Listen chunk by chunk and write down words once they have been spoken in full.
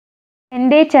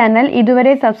എൻ്റെ ചാനൽ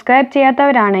ഇതുവരെ സബ്സ്ക്രൈബ്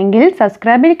ചെയ്യാത്തവരാണെങ്കിൽ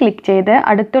സബ്സ്ക്രൈബിൽ ക്ലിക്ക് ചെയ്ത്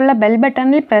അടുത്തുള്ള ബെൽ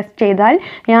ബട്ടണിൽ പ്രസ് ചെയ്താൽ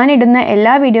ഞാനിടുന്ന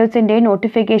എല്ലാ വീഡിയോസിൻ്റെയും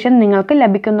നോട്ടിഫിക്കേഷൻ നിങ്ങൾക്ക്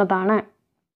ലഭിക്കുന്നതാണ്.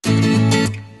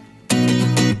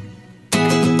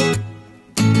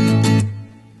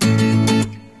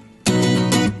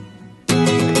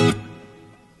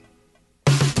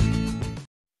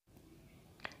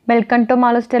 Welcome to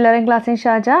മാലൂസ് ടെയിലറിംഗ് class in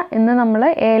Sharjah. ഇന്ന് നമ്മൾ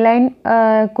എ ലൈൻ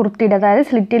കുർത്തിയുടെ, അതായത്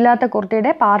സ്ലിറ്റ് ഇല്ലാത്ത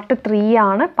കുർത്തിയുടെ പാർട്ട് 3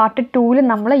 ആണ്. പാർട്ട് 2ൽ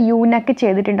നമ്മൾ നെക്ക്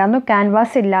ചെയ്തിട്ടുണ്ടായിരുന്നു,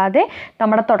 ക്യാൻവാസ് ഇല്ലാതെ,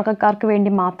 നമ്മുടെ തുടക്കക്കാർക്ക്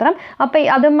വേണ്ടി മാത്രം. അപ്പോൾ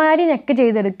അതുമാതിരി നെക്ക്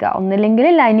ചെയ്തെടുക്കുക, ഒന്നില്ലെങ്കിൽ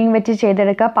ലൈനിങ് വെച്ച്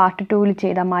ചെയ്തെടുക്കുക പാർട്ട് 2ൽ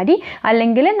ചെയ്ത മാതിരി,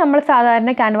 അല്ലെങ്കിൽ നമ്മൾ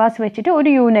സാധാരണ ക്യാൻവാസ് വെച്ചിട്ട്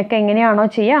ഒരു നെക്ക് എങ്ങനെയാണോ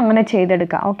ചെയ്യുക അങ്ങനെ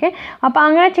ചെയ്തെടുക്കുക. ഓക്കെ, അപ്പോൾ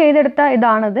അങ്ങനെ ചെയ്തെടുത്ത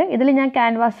ഇതാണിത്. ഇതിൽ ഞാൻ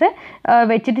ക്യാൻവാസ്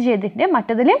വെച്ചിട്ട് ചെയ്തിട്ടുണ്ട്,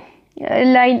 മറ്റതിൽ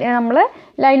നമ്മൾ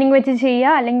ലൈനിങ് വെച്ച്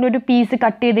ചെയ്യുക, അല്ലെങ്കിൽ ഒരു പീസ്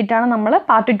കട്ട് ചെയ്തിട്ടാണ് നമ്മൾ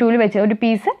പാർട്ട് 2ൽ വെച്ച്, ഒരു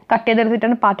പീസ് കട്ട്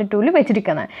ചെയ്തെടുത്തിട്ടാണ് പാർട്ട് 2ൽ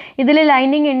വെച്ചിരിക്കുന്നത്. ഇതിൽ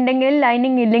ലൈനിങ് ഉണ്ടെങ്കിൽ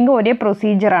ലൈനിങ് ഇല്ലെങ്കിൽ ഒരേ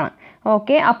പ്രൊസീജിയറാണ്.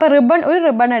 ഓക്കെ, അപ്പോൾ ഒരു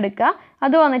റിബൺ എടുക്കുക,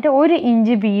 അത് വന്നിട്ട് 1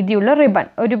 ഇഞ്ച് വീതിയുള്ള റിബൺ,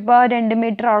 ഒരു 2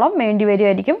 മീറ്ററോളം വേണ്ടി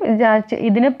വരുമായിരിക്കും.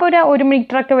 ഇതിനിപ്പോൾ ഒരു 1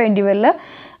 മീറ്ററൊക്കെ വേണ്ടി വരില്ല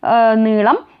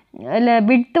നീളം.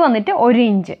 വിഡ്ത്ത് വന്നിട്ട് 1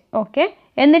 ഇഞ്ച്. ഓക്കെ,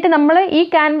 എന്നിട്ട് നമ്മൾ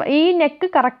ഈ നെക്ക്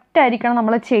കറക്റ്റായിരിക്കണം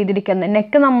നമ്മൾ ചെയ്തിരിക്കുന്നത്.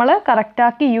 നെക്ക് നമ്മൾ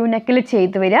കറക്റ്റാക്കി നെക്കിൽ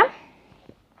ചെയ്ത് വരിക.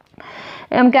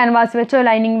 ക്യാൻവാസ് വെച്ചോ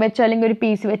ലൈനിങ് വെച്ചോ അല്ലെങ്കിൽ ഒരു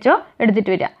പീസ് വെച്ചോ എടുത്തിട്ട്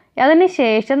വരിക. അതിന്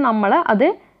ശേഷം നമ്മൾ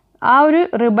ആ ഒരു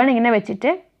റിബൺ ഇങ്ങനെ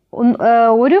വെച്ചിട്ട്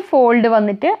ഒരു ഫോൾഡ്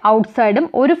വന്നിട്ട് ഔട്ട് സൈഡും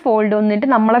ഒരു ഫോൾഡ് വന്നിട്ട്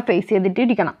നമ്മളെ ഫേസ് ചെയ്തിട്ട്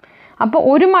ഇരിക്കണം. അപ്പോൾ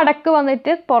ഒരു മടക്ക്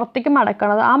വന്നിട്ട് പുറത്തേക്ക്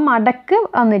മടക്കണത്, ആ മടക്ക്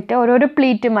വന്നിട്ട് ഓരോരോ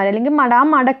പ്ലീറ്റുമാർ അല്ലെങ്കിൽ ആ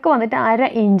മടക്ക് വന്നിട്ട്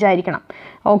 1/2 ഇഞ്ചായിരിക്കണം.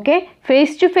 ഓക്കെ,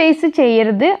 ഫേസ് ടു ഫേസ്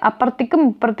ചെയ്യരുത്, അപ്പുറത്തേക്കും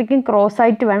ഇപ്പുറത്തേക്കും ക്രോസ്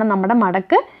ആയിട്ട് വേണം നമ്മുടെ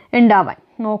മടക്ക് ഉണ്ടാവാൻ.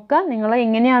 നോക്കുക, നിങ്ങൾ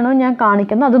എങ്ങനെയാണോ ഞാൻ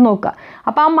കാണിക്കുന്നത് അത് നോക്കുക.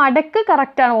 അപ്പോൾ ആ മടക്ക്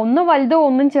കറക്റ്റാണ്. ഒന്ന് വലുതോ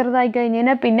ഒന്നും ചെറുതായി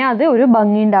കഴിഞ്ഞാൽ പിന്നെ അത് ഒരു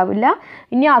ഭംഗി ഉണ്ടാവില്ല.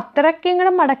 ഇനി അത്രയ്ക്ക്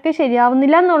ഇങ്ങനെ മടക്ക്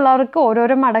ശരിയാവുന്നില്ല എന്നുള്ളവർക്ക്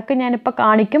ഓരോരോ മടക്ക് ഞാനിപ്പോൾ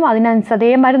കാണിക്കും,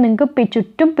 അതേമാതിരി നിങ്ങൾക്ക്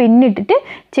ചുറ്റും പിന്നിട്ടിട്ട്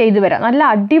ചെയ്തു വരാം. നല്ല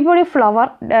അടിപൊളി ഫ്ലവർ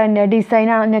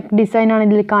ഡിസൈനാണ്, നെക്ക് ഡിസൈനാണ്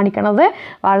ഇതിൽ കാണിക്കണത്.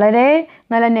 വളരെ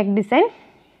നല്ല നെക്ക് ഡിസൈൻ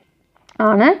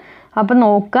ആണ്. അപ്പോൾ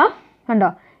നോക്കാം,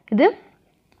 കണ്ടോ, ഇത്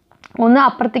ഒന്ന്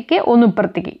അപ്പുറത്തേക്ക് ഒന്ന്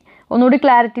ഇപ്പുറത്തേക്ക് ഒന്നുകൂടി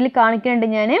ക്ലാരിറ്റിയിൽ കാണിക്കുന്നുണ്ട്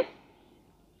ഞാൻ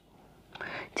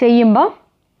ചെയ്യുമ്പോൾ.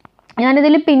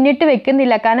 ഞാനിതിൽ പിന്നിട്ട്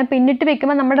വെക്കുന്നില്ല, കാരണം പിന്നിട്ട്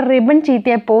വെക്കുമ്പോൾ നമ്മുടെ റിബൺ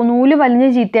ചീത്തയായി പോകും, നൂല് വലിഞ്ഞ്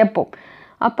ചീത്തയായി പോകും.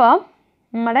 അപ്പോൾ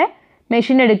നമ്മുടെ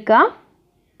മെഷീൻ എടുക്കുക,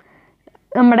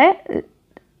 നമ്മുടെ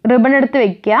റിബൺ എടുത്ത്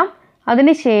വെക്കുക.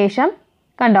 അതിന് ശേഷം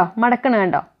കണ്ടോ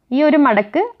കണ്ടോ, ഈ ഒരു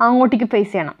മടക്ക് അങ്ങോട്ടേക്ക്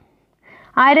ഫേസ് ചെയ്യണം.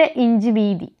 1/2 ഇഞ്ച്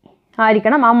വീതി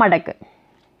ആയിരിക്കണം ആ മടക്ക്.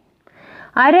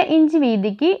 1/2 ഇഞ്ച്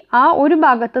വീതിക്ക് ആ ഒരു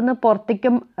ഭാഗത്തുനിന്ന് പുറത്തേക്ക്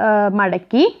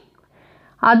മടക്കി,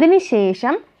 അതിന്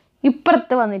ശേഷം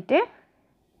ഇപ്പുറത്ത് വന്നിട്ട്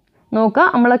നോക്കുക,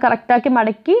 നമ്മൾ കറക്റ്റാക്കി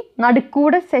മടക്കി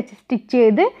നടുക്കൂടെ സ്റ്റിച്ച്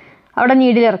ചെയ്ത് അവിടെ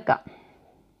നീഡിലിറക്കുക.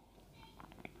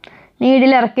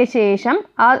 നീഡിലിറക്കിയ ശേഷം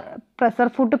ആ പ്രഷർ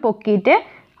ഫുട്ട് പൊക്കിയിട്ട്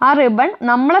ആ റിബൺ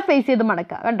നമ്മളെ ഫേസ് ചെയ്ത്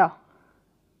മടക്കുക. കണ്ടോ,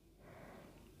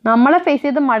 നമ്മളെ ഫേസ്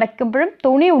ചെയ്ത് മടക്കുമ്പോഴും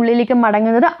തുണി ഉള്ളിലേക്ക്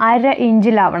മടങ്ങുന്നത് 1/2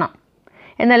 ഇഞ്ചിലാവണം,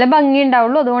 എന്നാലേ ഭംഗി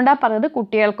ഉണ്ടാവുള്ളൂ. അതുകൊണ്ടാണ് പറഞ്ഞത്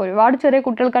കുട്ടികൾക്ക്, ഒരുപാട് ചെറിയ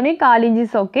കുട്ടികൾക്കാണെങ്കിൽ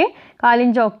 4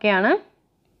 ഇഞ്ച് ഓക്കെയാണ്.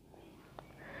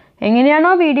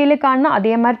 എങ്ങനെയാണോ വീഡിയോയിൽ കാണുന്നത്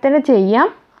അതേമാതിരി തന്നെ ചെയ്യാം.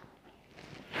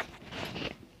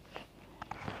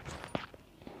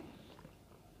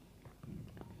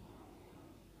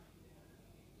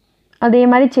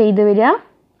 അതേമാതിരി ചെയ്തു വരിക.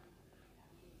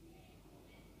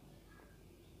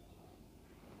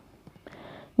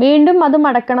 വീണ്ടും അത്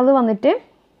മടക്കണത് വന്നിട്ട്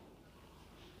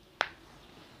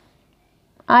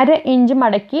 1/2 ഇഞ്ച്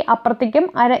മടക്കി, അപ്പുറത്തേക്കും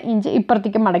 1/2 ഇഞ്ച്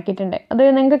ഇപ്പുറത്തേക്കും മടക്കിയിട്ടുണ്ട്. അത്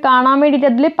നിങ്ങൾക്ക് കാണാൻ വേണ്ടിയിട്ട്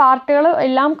അതിൽ പാർട്ടുകൾ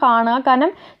എല്ലാം കാണുക,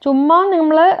 കാരണം ചുമ്മാ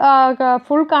നമ്മൾ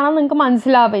ഫുൾ കാണാൻ നിങ്ങൾക്ക്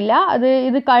മനസ്സിലാവില്ല.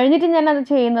 ഇത് കഴിഞ്ഞിട്ട് ഞാനത്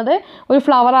ചെയ്യുന്നത് ഒരു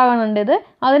ഫ്ലവർ ആകുന്നുണ്ട് ഇത്.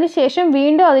 അതിന് ശേഷം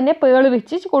വീണ്ടും അതിനെ പേള്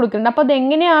വെച്ച് കൊടുക്കുന്നുണ്ട്. അപ്പോൾ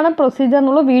അതെങ്ങനെയാണ് പ്രൊസീജിയർ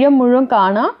എന്നുള്ള വീഡിയോ മുഴുവൻ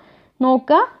കാണുക,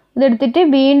 നോക്കുക. ഇതെടുത്തിട്ട്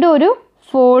വീണ്ടും ഒരു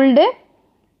ഫോൾഡ്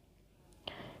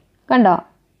കണ്ടോ,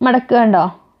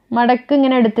 മടക്ക്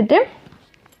ഇങ്ങനെ എടുത്തിട്ട്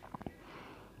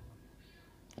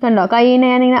കണ്ടോ, കൈയിനെ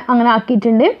ഞാനിങ്ങനെ അങ്ങനെ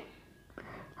ആക്കിയിട്ടുണ്ട്.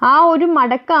 ആ ഒരു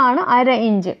മടക്കാണ് 1/2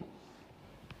 ഇഞ്ച്.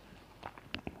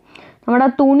 നമ്മുടെ ആ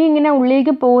തുണി ഇങ്ങനെ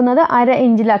ഉള്ളിലേക്ക് പോകുന്നത് 1/2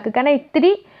 ഇഞ്ചിലാക്കുക. കാരണം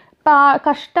ഇത്തിരി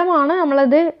കഷ്ടമാണ്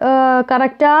നമ്മളത്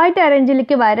കറക്റ്റായിട്ട് 1/2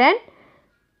 ഇഞ്ചിലേക്ക് വരാൻ.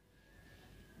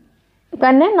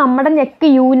 തന്നെ നമ്മുടെ നെക്ക്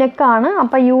നെക്കാണ്.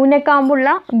 അപ്പോൾ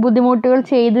നെക്കാകുമ്പോഴുള്ള ബുദ്ധിമുട്ടുകൾ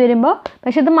ചെയ്തു വരുമ്പോൾ,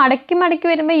 പക്ഷെ ഇത് മടക്കി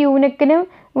വരുമ്പോൾ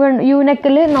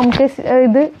നെക്കിൽ നമുക്ക്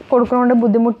ഇത് കൊടുക്കുന്നതുകൊണ്ട്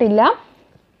ബുദ്ധിമുട്ടില്ല.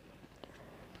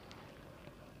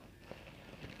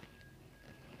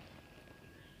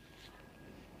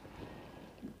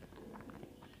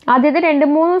 ആദ്യത്തെ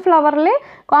 2-3 ഫ്ലവറിൽ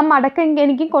ആ മടക്ക്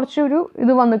എനിക്ക് കുറച്ചൊരു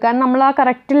ഇത് വന്നു, കാരണം നമ്മൾ ആ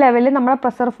കറക്റ്റ് ലെവലിൽ നമ്മുടെ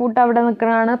പ്രഷർ ഫുട്ട് അവിടെ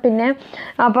നിൽക്കുന്നതാണ്. പിന്നെ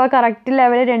അപ്പോൾ കറക്റ്റ്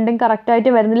ലെവൽ രണ്ടും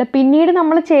കറക്റ്റായിട്ട് വരുന്നില്ല. പിന്നീട്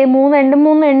നമ്മൾ രണ്ട്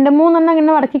മൂന്നെണ്ണം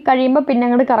ഇങ്ങനെ മടക്കി കഴിയുമ്പോൾ പിന്നെ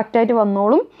അങ്ങോട്ട് കറക്റ്റായിട്ട്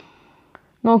വന്നോളും.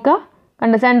 നോക്കുക,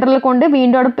 കണ്ട് സെൻറ്ററിൽ കൊണ്ട്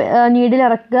വീണ്ടും അവിടെ നീഡിൽ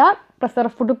ഇറക്കുക, പ്രഷർ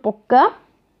ഫുട്ട് പൊക്കുക.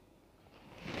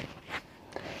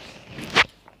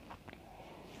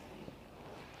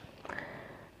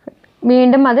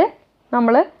 വീണ്ടും അത്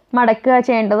നമ്മൾ മടക്കുക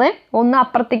ചെയ്യേണ്ടത്. ഒന്ന്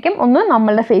അപ്പുറത്തേക്കും ഒന്ന്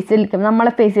നമ്മളെ ഫേസിലേക്കും,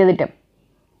 നമ്മളെ ഫേസ് ചെയ്തിട്ടും.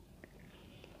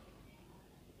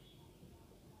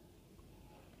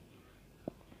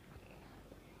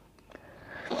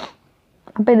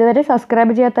 അപ്പോൾ ഇതുവരെ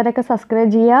സബ്സ്ക്രൈബ് ചെയ്യാത്തവരൊക്കെ സബ്സ്ക്രൈബ്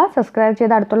ചെയ്യുക. സബ്സ്ക്രൈബ്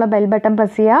ചെയ്ത് അടുത്തുള്ള ബെൽ ബട്ടൺ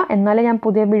പ്രസ് ചെയ്യുക. എന്നാലേ ഞാൻ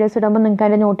പുതിയ വീഡിയോസ് ഇടുമ്പോൾ നിങ്ങൾക്ക്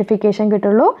അതിൻ്റെ നോട്ടിഫിക്കേഷൻ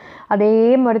കിട്ടുള്ളൂ.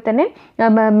 അതേപോലെ തന്നെ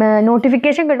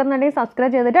നോട്ടിഫിക്കേഷൻ കിട്ടുന്നുണ്ടെങ്കിൽ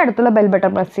സബ്സ്ക്രൈബ് ചെയ്തിട്ട് അടുത്തുള്ള ബെൽ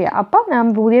ബട്ടൺ പ്രസ് ചെയ്യുക. അപ്പോൾ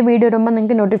ഞാൻ പുതിയ വീഡിയോ ഇടുമ്പോൾ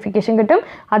നിങ്ങൾക്ക് നോട്ടിഫിക്കേഷൻ കിട്ടും.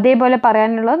 അതേപോലെ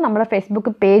പറയാനുള്ളത് നമ്മുടെ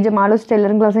Facebook page Malu's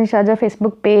ടെയിലറിംഗ് class in Sharjah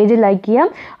Facebook page like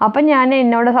ചെയ്യാം. അപ്പം ഞാൻ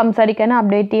എന്നോട് സംസാരിക്കാനും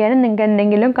അപ്ഡേറ്റ് ചെയ്യാനും നിങ്ങൾക്ക്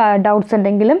എന്തെങ്കിലും ഡൗട്ട്സ്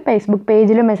ഉണ്ടെങ്കിലും ഫേസ്ബുക്ക്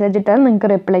പേജിൽ മെസ്സേജ് ഇട്ടാൽ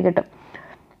നിങ്ങൾക്ക് റിപ്ലൈ കിട്ടും.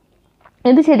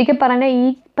 ഇത് ശരിക്കും പറഞ്ഞാൽ ഈ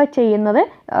ഇപ്പം ചെയ്യുന്നത്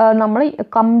നമ്മൾ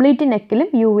കംപ്ലീറ്റ് നെക്കിലും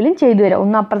യുവിലും ചെയ്തു വരാം.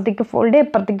 ഒന്ന് അപ്പുറത്തേക്ക് ഫോൾഡ്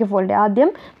ഇപ്പുറത്തേക്ക് ഫോൾഡ്. ആദ്യം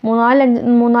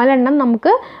മൂന്നാലെണ്ണം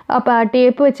നമുക്ക്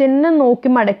ടേപ്പ് വെച്ച് തന്നെ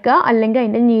നോക്കി മടക്കുക, അല്ലെങ്കിൽ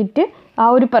അതിൻ്റെ നീറ്റ് ആ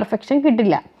ഒരു പെർഫെക്ഷൻ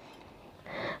കിട്ടില്ല.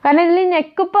 കാരണം ഇതിൽ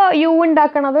നെക്ക് ഇപ്പോൾ യു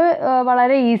ഉണ്ടാക്കണത്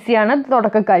വളരെ ഈസിയാണ്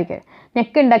തുടക്കക്കാർക്ക്.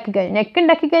 നെക്ക് ഉണ്ടാക്കി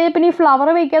കഴിഞ്ഞാൽ പിന്നെ ഈ ഫ്ലവർ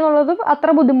വയ്ക്കുക എന്നുള്ളത്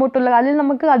അത്ര ബുദ്ധിമുട്ടുള്ള, അതിൽ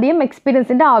നമുക്ക് അധികം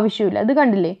എക്സ്പീരിയൻസിൻ്റെ ആവശ്യമില്ല. ഇത്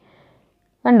കണ്ടില്ലേ,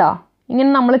 കണ്ടോ,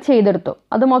 ഇങ്ങനെ നമ്മൾ ചെയ്തെടുത്തു.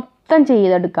 അത് മൊത്തം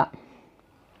ചെയ്തെടുക്കാം.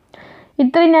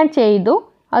 ഇത്രയും ഞാൻ ചെയ്തു.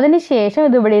 അതിന് ശേഷം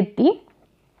ഇതിവിടെ എത്തി.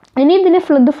 ഇനി ഇതിന്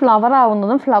ഇത് ഫ്ലവർ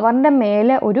ആവുന്നതും ഫ്ലവറിൻ്റെ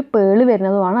മേലെ ഒരു പേള്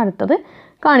വരുന്നതുമാണ് അടുത്തത്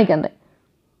കാണിക്കുന്നത്.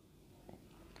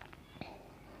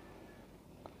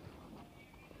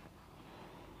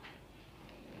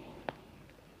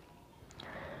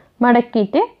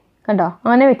 മടക്കിയിട്ട് കണ്ടോ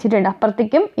അങ്ങനെ വെച്ചിട്ടുണ്ട്.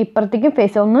 അപ്പുറത്തേക്കും ഇപ്പുറത്തേക്കും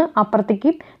ഫേസ് ഒന്ന്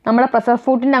അപ്പുറത്തേക്കും നമ്മുടെ പ്രഷർ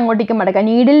ഫുട്ടിൻ്റെ അങ്ങോട്ടേക്കും മടക്കുക.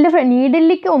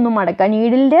 നീഡിലേക്ക് ഒന്ന് മടക്കുക,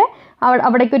 നീഡിലിൻ്റെ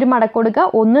അവിടേക്ക് ഒരു മടക്ക് കൊടുക്കുക,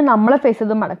 ഒന്ന് നമ്മളെ ഫേസ്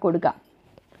ചെയ്ത് മടക്ക് കൊടുക്കുക.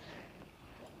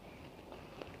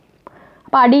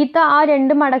 അപ്പോൾ അടിയത്തെ ആ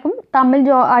രണ്ട് മടക്കും തമ്മിൽ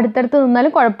അടുത്തടുത്ത്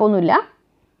നിന്നാലും കുഴപ്പമൊന്നുമില്ല.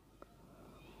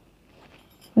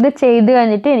 ഇത് ചെയ്ത്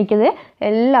കഴിഞ്ഞിട്ട് എനിക്കിത്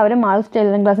എല്ലാവരും Malu's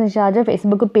ടെയിലറിംഗ് class in Sharjah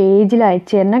Facebook പേജിൽ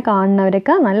അയച്ചു തന്നെ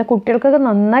കാണുന്നവരൊക്കെ നല്ല കുട്ടികൾക്കൊക്കെ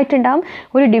നന്നായിട്ടുണ്ടാകും.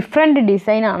 ഒരു ഡിഫറെൻറ്റ്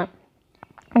ഡിസൈനാണ്.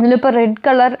 ഇതിലിപ്പോൾ റെഡ്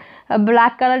കളർ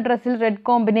ബ്ലാക്ക് കളർ ഡ്രസ്സിൽ റെഡ്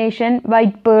കോമ്പിനേഷൻ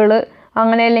വൈറ്റ് പേള്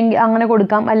അങ്ങനെ, അല്ലെങ്കിൽ അങ്ങനെ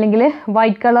കൊടുക്കാം. അല്ലെങ്കിൽ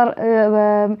വൈറ്റ് കളർ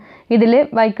ഇതിൽ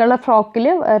white colour ഫ്രോക്കിൽ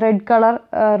red colour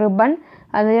ribbon,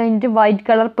 അത് കഴിഞ്ഞിട്ട് വൈറ്റ്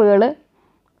കളർ പേള്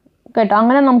കേട്ടോ,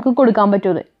 അങ്ങനെ നമുക്ക് കൊടുക്കാൻ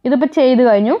പറ്റും. ഇതിപ്പോൾ ചെയ്ത്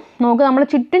കഴിഞ്ഞു. നമുക്ക് നമ്മൾ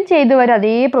ചുറ്റും ചെയ്ത് വരും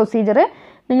അതേ പ്രൊസീജിയർ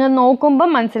നിങ്ങൾ നോക്കുമ്പോൾ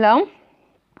മനസ്സിലാവും.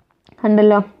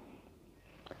 കണ്ടല്ലോ.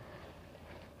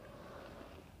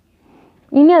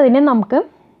 ഇനി അതിനെ നമുക്ക്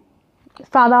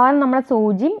സാധാരണ നമ്മുടെ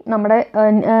സൂചിയും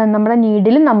നമ്മുടെ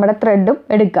നീഡിലും നമ്മുടെ ത്രെഡും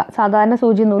എടുക്കുക. സാധാരണ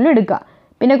സൂചി നൂലും എടുക്കുക.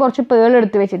 പിന്നെ കുറച്ച് പേൾ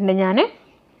എടുത്ത് വെച്ചിട്ടുണ്ട് ഞാൻ.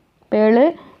 പേള്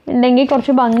ഉണ്ടെങ്കിൽ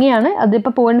കുറച്ച് ഭംഗിയാണ്.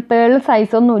 അതിപ്പോൾ പേള്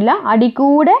സൈസൊന്നുമില്ല.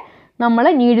 അടിക്കൂടെ നമ്മൾ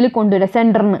നീഡിൽ കൊണ്ടുവരിക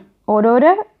സെൻറ്ററിന്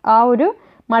ഓരോരോ ആ ഒരു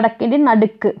മടക്കിൻ്റെ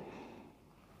നടുക്ക്.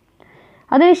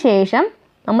 അതിനുശേഷം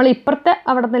നമ്മൾ ഇപ്പുറത്തെ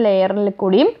അവിടുത്തെ ലെയറിൽ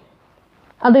കൂടിയും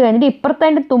അത് കഴിഞ്ഞിട്ട് ഇപ്പുറത്തെ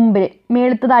അതിൻ്റെ തുമ്പിൽ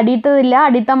മേളത്തത് അടിയത്തതില്ല,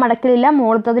 അടിയത്ത മടക്കിലില്ല,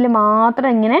 മുകളത്തതിൽ മാത്രം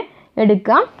ഇങ്ങനെ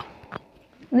എടുക്കുക.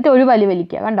 എന്നിട്ട് ഒരു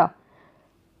വലിക്കുക കണ്ടോ.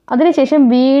 അതിനുശേഷം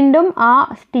വീണ്ടും ആ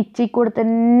സ്റ്റിച്ചിൽ കൂടെ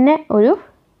തന്നെ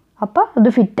അപ്പോൾ അത്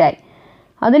ഫിറ്റായി.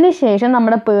 അതിനുശേഷം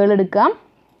നമ്മുടെ പേളെടുക്കുക.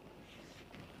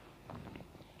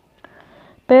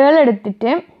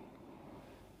 പേളെടുത്തിട്ട്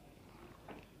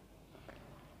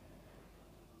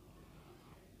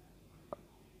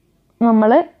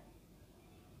നമ്മൾ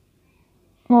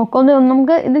നോക്കൊന്ന്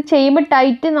നമുക്ക് ഇത് ചെയ്യുമ്പോൾ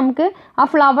ടൈറ്റ് നമുക്ക് ആ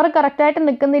ഫ്ലവർ കറക്റ്റായിട്ട്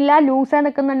നിൽക്കുന്നില്ല, ലൂസായി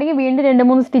നിൽക്കുന്നുണ്ടെങ്കിൽ വീണ്ടും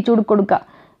 2-3 സ്റ്റിച്ച് കൊടുക്കുക.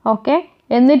 ഓക്കെ,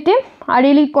 എന്നിട്ട്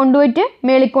അടിയിൽ കൊണ്ടുപോയിട്ട്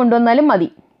മേളിൽ കൊണ്ടുവന്നാലും മതി.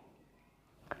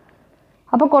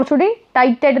 അപ്പോൾ കുറച്ചുകൂടി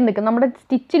ടൈറ്റായിട്ട് നിൽക്കും, നമ്മുടെ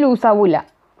സ്റ്റിച്ച് ലൂസാവില്ല.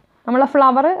 നമ്മളെ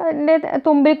ഫ്ലവറിൻ്റെ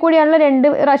തുമ്പിൽ കൂടിയാണല്ലോ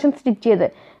 2 പ്രാവശ്യം സ്റ്റിച്ച് ചെയ്ത്.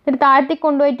 എന്നിട്ട് താഴത്തേക്ക്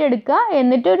കൊണ്ടുപോയിട്ട് എടുക്കുക.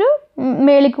 എന്നിട്ടൊരു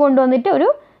മേളിക്ക് കൊണ്ടുവന്നിട്ട് ഒരു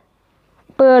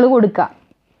പേള് കൊടുക്കുക.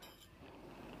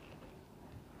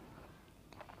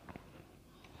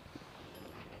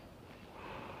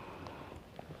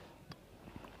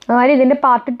 അതുമാതിരി ഇതിൻ്റെ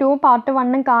പാർട്ട് 2 പാർട്ട്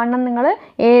 1 കാണണം നിങ്ങൾ.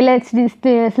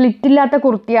 സ്ലിറ്റില്ലാത്ത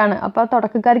കുർത്തിയാണ്. അപ്പോൾ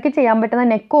തുടക്കക്കാർക്ക് ചെയ്യാൻ പറ്റുന്ന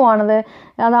നെക്കുമാണത്.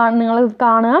 അതാണ് നിങ്ങൾ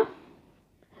കാണുക.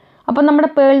 അപ്പം നമ്മുടെ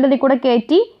പേളിൻ്റെ ഇതിൽ കൂടെ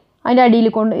കയറ്റി അതിൻ്റെ അടിയിൽ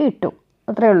കൊണ്ട് ഇട്ടു.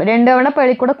 അത്രയേ ഉള്ളൂ. 2 തവണ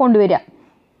പേളിൽ കൂടെ കൊണ്ടുവരിക.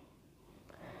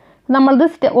 നമ്മളത്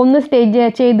ഒന്ന് സ്റ്റേജ്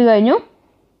ചെയ്ത് കഴിഞ്ഞു.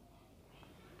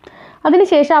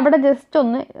 അതിനുശേഷം അവിടെ ജസ്റ്റ്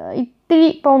ഒന്ന്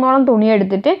ഇത്തിരി പോന്നോളം തുണി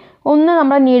എടുത്തിട്ട് ഒന്ന്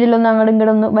നമ്മുടെ നീഡിലൊന്ന് അങ്ങോട്ടും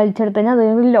ഇങ്ങോട്ടും ഒന്ന് വലിച്ചെടുത്ത് കഴിഞ്ഞാൽ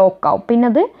അത് ലോക്കാവും. പിന്നെ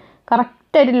അത്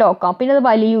കറക്റ്റായിട്ട് ലോക്കാവും. പിന്നെ അത്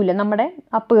വലിയൂല നമ്മുടെ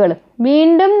അപ്പുകൾ.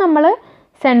 വീണ്ടും നമ്മൾ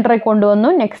സെൻറ്ററിൽ കൊണ്ടുവന്നു.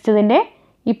 നെക്സ്റ്റ് ഇതിൻ്റെ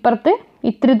ഇപ്പുറത്ത്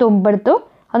ഇത്തിരി തുമ്പെടുത്തു.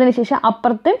 അതിനുശേഷം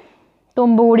അപ്പുറത്ത്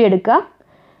തുമ്പ് കൂടി എടുക്കുക.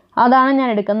 അതാണ് ഞാൻ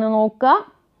എടുക്കുന്നത്. നോക്കുക,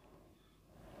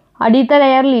 അടിയത്തെ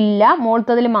ലെയറിലില്ല,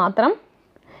 മുകളിലത്തതിൽ മാത്രം.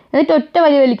 എന്നിട്ട് ഒറ്റ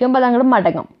വലി വലിക്കുമ്പോൾ അതങ്ങോട്ട്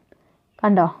മടങ്ങും.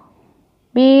 കണ്ടോ?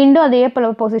 വീണ്ടും അതേ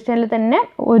പൊസിഷനിൽ തന്നെ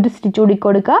ഒരു സ്റ്റിച്ച് കൂടി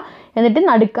കൊടുക്കുക. എന്നിട്ട്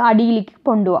നടുക്ക് അടിയിലേക്ക്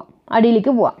കൊണ്ടുപോവാം,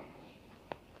 അടിയിലേക്ക് പോവാം.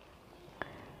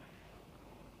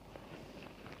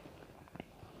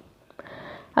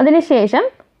 അതിനുശേഷം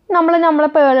നമ്മളെ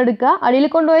പേൾ എടുക്കുക. അടിയിൽ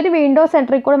കൊണ്ടുപോയിട്ട് വീണ്ടും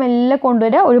സെൻറ്ററിൽ കൂടെ മെല്ലെ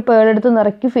കൊണ്ടുവരിക. ഒരു പേളെടുത്ത്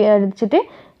നിറക്കി അടിച്ചിട്ട്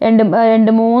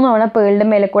രണ്ട് മൂന്ന് തവണ പേളിൻ്റെ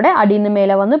മേലെ കൂടെ അടിയിൽ നിന്ന്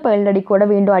മേലെ വന്ന് പേളിൻ്റെ അടി കൂടെ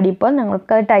വീണ്ടും അടിപ്പോൾ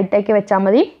നിങ്ങൾക്ക് അത് ടൈറ്റാക്കി വെച്ചാൽ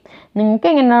മതി. നിങ്ങൾക്ക്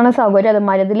എങ്ങനെയാണ് സൗകര്യം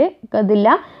അതുമാതിരി. അതിൽ ഇതില്ല.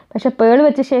 പക്ഷേ പേൾ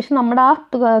വെച്ച ശേഷം നമ്മുടെ ആ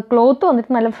ക്ലോത്ത്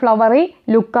വന്നിട്ട് നല്ല ഫ്ലവറി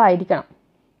ലുക്കായിരിക്കണം.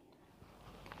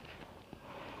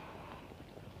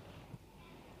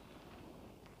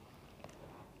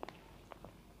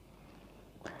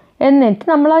 എന്നിട്ട്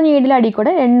നമ്മൾ ആ നീഡിലടി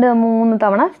കൂടെ 2-3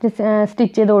 തവണ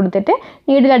സ്റ്റിച്ച് ചെയ്ത് കൊടുത്തിട്ട്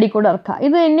നീഡിലടി കൂടെ ഇറക്കുക.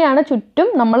 ഇത് തന്നെയാണ് ചുറ്റും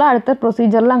നമ്മൾ അടുത്ത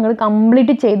പ്രൊസീജിയറിൽ അങ്ങോട്ട്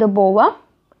കംപ്ലീറ്റ് ചെയ്ത് പോവാം.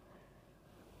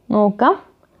 നോക്കാം,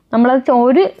 നമ്മളത്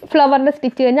ഒരു ഫ്ലവറിൻ്റെ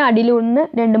സ്റ്റിച്ച് കഴിഞ്ഞാൽ അടിയിൽ ഒന്ന്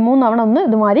 2-3 തവണ ഒന്ന്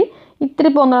ഇതുമാതിരി ഇത്തിരി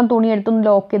പോകുന്ന തുണി എടുത്തൊന്ന്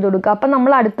ലോക്ക് ചെയ്ത് കൊടുക്കുക. അപ്പം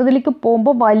നമ്മൾ അടുത്തതിലേക്ക്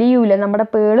പോകുമ്പോൾ വലിയൂല, നമ്മുടെ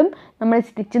പേളും നമ്മുടെ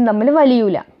സ്റ്റിച്ചും തമ്മിൽ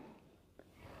വലിയൂല.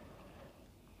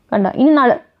 കണ്ടോ? ഇനി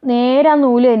നേരെ ആ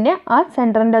നൂല് തന്നെ ആ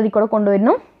സെൻറ്ററിൻ്റെ അതിൽ കൂടെ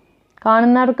കൊണ്ടുവരണം.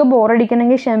 കാണുന്നവർക്ക്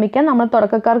ബോറടിക്കണമെങ്കിൽ ക്ഷമിക്കാം. നമ്മൾ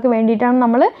തുടക്കക്കാർക്ക് വേണ്ടിയിട്ടാണ്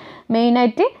നമ്മൾ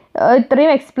മെയിനായിട്ട്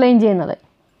ഇത്രയും എക്സ്പ്ലെയിൻ ചെയ്യുന്നത്.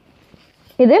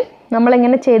 ഇത്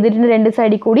നമ്മളിങ്ങനെ ചെയ്തിട്ടുണ്ട് 2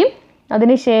 സൈഡിൽ കൂടിയും.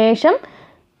 അതിന് ശേഷം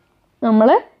നമ്മൾ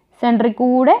സെൻറ്ററിൽ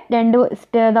കൂടെ 2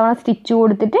 തവണ സ്റ്റിച്ച്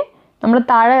കൊടുത്തിട്ട് നമ്മൾ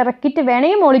താഴെ ഇറക്കിയിട്ട്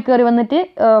വേണമെങ്കിൽ മുകളിൽ കയറി വന്നിട്ട്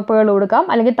പേൾ കൊടുക്കാം,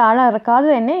 അല്ലെങ്കിൽ താഴെ ഇറക്കാതെ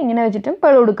തന്നെ ഇങ്ങനെ വെച്ചിട്ടും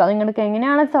പേൾ കൊടുക്കാം. നിങ്ങൾക്ക്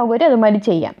എങ്ങനെയാണ് സൗകര്യം അതുമാതിരി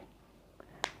ചെയ്യാം.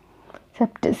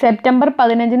 സെപ്റ്റംബർ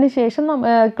 15 ശേഷം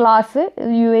ക്ലാസ്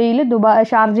UAE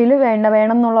ഷാർജയിൽ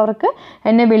വേണം എന്നുള്ളവർക്ക്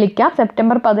എന്നെ വിളിക്കാം.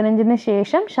 സെപ്റ്റംബർ 15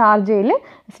 ശേഷം ഷാർജയിൽ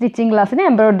സ്റ്റിച്ചിങ് ക്ലാസ്സിന്,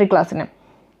 എംബ്രോയ്ഡറി ക്ലാസ്സിന്.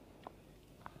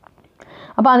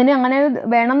 അപ്പോൾ അതിന് അങ്ങനെ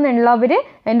വേണം എന്നുള്ളവർ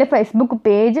എൻ്റെ Facebook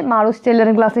page Malu's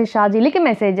ടെയിലറിംഗ് class ഷാർജയിലേക്ക്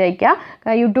message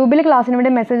അയയ്ക്കുക. യൂട്യൂബിൽ ക്ലാസ്സിന്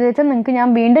വേണ്ടി മെസ്സേജ് അയച്ചാൽ നിങ്ങൾക്ക് ഞാൻ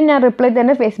വീണ്ടും റിപ്ലൈ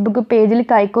തന്നെ ഫേസ്ബുക്ക്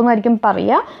പേജിലേക്ക് അയക്കുമെന്നായിരിക്കും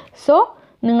പറയുക. സോ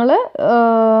നിങ്ങൾ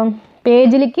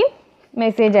പേജിലേക്ക്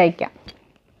മെസ്സേജ് അയയ്ക്കാം.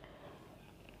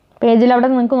 പേജിൽ അവിടെ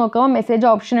നിങ്ങൾക്ക് നോക്കുമ്പോൾ മെസ്സേജ്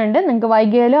ഓപ്ഷൻ ഉണ്ട്. നിങ്ങൾക്ക്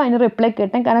വൈകിയാലും അതിന് റിപ്ലൈ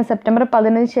കിട്ടും. കാരണം സെപ്റ്റംബർ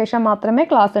 15 ശേഷം മാത്രമേ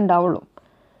ക്ലാസ് ഉണ്ടാവുള്ളൂ.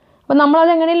 അപ്പോൾ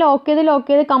നമ്മളത് എങ്ങനെ ലോക്ക്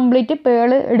ചെയ്ത് കംപ്ലീറ്റ് പേൾ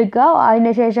എടുക്കുക.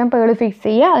 അതിന് ശേഷം പേൾ ഫിക്സ്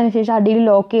ചെയ്യുക. അതിനുശേഷം അടിയിൽ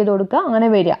ലോക്ക് ചെയ്ത് കൊടുക്കുക. അങ്ങനെ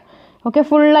വരിക. ഓക്കെ,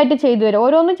 ഫുള്ളായിട്ട് ചെയ്തു വരിക.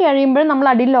 ഓരോന്ന് കഴിയുമ്പോഴും നമ്മൾ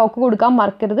അടിയിൽ ലോക്ക് കൊടുക്കാൻ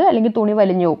മറക്കരുത്, അല്ലെങ്കിൽ തുണി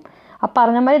വലിഞ്ഞു പോകും. അപ്പോൾ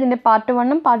പറഞ്ഞ മാതിരി ഇതിൻ്റെ പാർട്ട്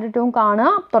 1ഉം പാർട്ട് 2ഉം കാണുക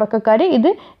തുടക്കക്കാർ.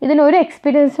 ഇതിനൊരു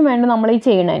എക്സ്പീരിയൻസും വേണ്ട നമ്മൾ ഈ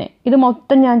ചെയ്യണതിന്. ഇത്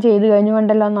മൊത്തം ഞാൻ ചെയ്ത് കഴിഞ്ഞു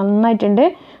കണ്ടല്ലോ, നന്നായിട്ടുണ്ട്.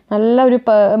 നല്ല ഒരു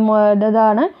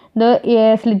ഇതാണ് ഇത്.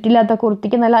 സ്ലിറ്റില്ലാത്ത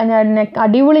കുർത്തിക്ക് നല്ല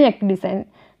അടിപൊളി നെക്ക് ഡിസൈൻ,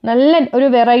 നല്ല ഒരു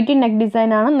വെറൈറ്റി നെക്ക്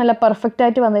ഡിസൈനാണ്. നല്ല പെർഫെക്റ്റ്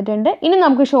ആയിട്ട് വന്നിട്ടുണ്ട്. ഇനി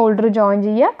നമുക്ക് ഷോൾഡർ ജോയിൻ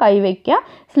ചെയ്യുക, കൈ വയ്ക്കുക,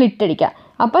 സ്ലിറ്റ് അടിക്കുക.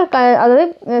 അപ്പോൾ അത്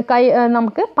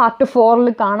നമുക്ക് പാർട്ട്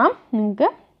 4ൽ കാണാം. നിങ്ങൾക്ക്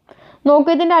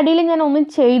നോക്കുക, ഇതിൻ്റെ അടിയിൽ ഞാൻ ഒന്നും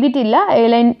ചെയ്തിട്ടില്ല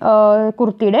എ-ലൈൻ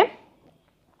കുർത്തിയുടെ.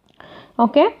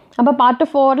 ഓക്കെ, അപ്പോൾ പാർട്ട്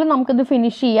 4ൽ നമുക്കിത്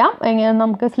ഫിനിഷ് ചെയ്യാം. എങ്ങനെ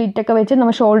നമുക്ക് സ്ലിറ്റൊക്കെ വെച്ച്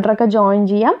നമ്മൾ ഷോൾഡറൊക്കെ ജോയിൻ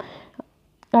ചെയ്യാം.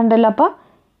 കണ്ടല്ലോ. അപ്പോൾ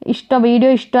വീഡിയോ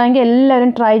ഇഷ്ടമെങ്കിൽ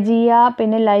എല്ലാവരും ട്രൈ ചെയ്യുക.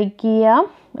 പിന്നെ ലൈക്ക് ചെയ്യുക,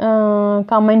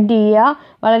 കമൻറ്റ് ചെയ്യുക.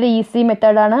 വളരെ ഈസി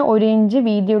മെത്തേഡാണ്. 1 ഇഞ്ച്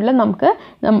വീതിയുള്ള നമുക്ക്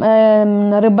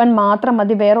റിബൺ മാത്രം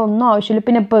മതി, വേറെ ഒന്നും ആവശ്യമില്ല.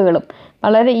 പിന്നെ പേളും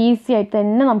വളരെ ഈസി ആയിട്ട്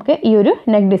തന്നെ നമുക്ക് ഈ ഒരു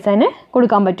നെക്ക് ഡിസൈന്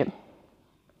കൊടുക്കാൻ പറ്റും.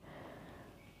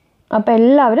 അപ്പോൾ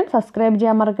എല്ലാവരും സബ്സ്ക്രൈബ്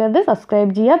ചെയ്യാൻ മറക്കരുത്. സബ്സ്ക്രൈബ്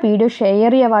ചെയ്യുക, വീഡിയോ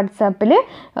ഷെയർ ചെയ്യുക, വാട്സാപ്പിൽ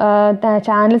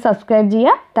ചാനൽ സബ്സ്ക്രൈബ്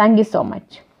ചെയ്യുക. Thank you so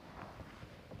much.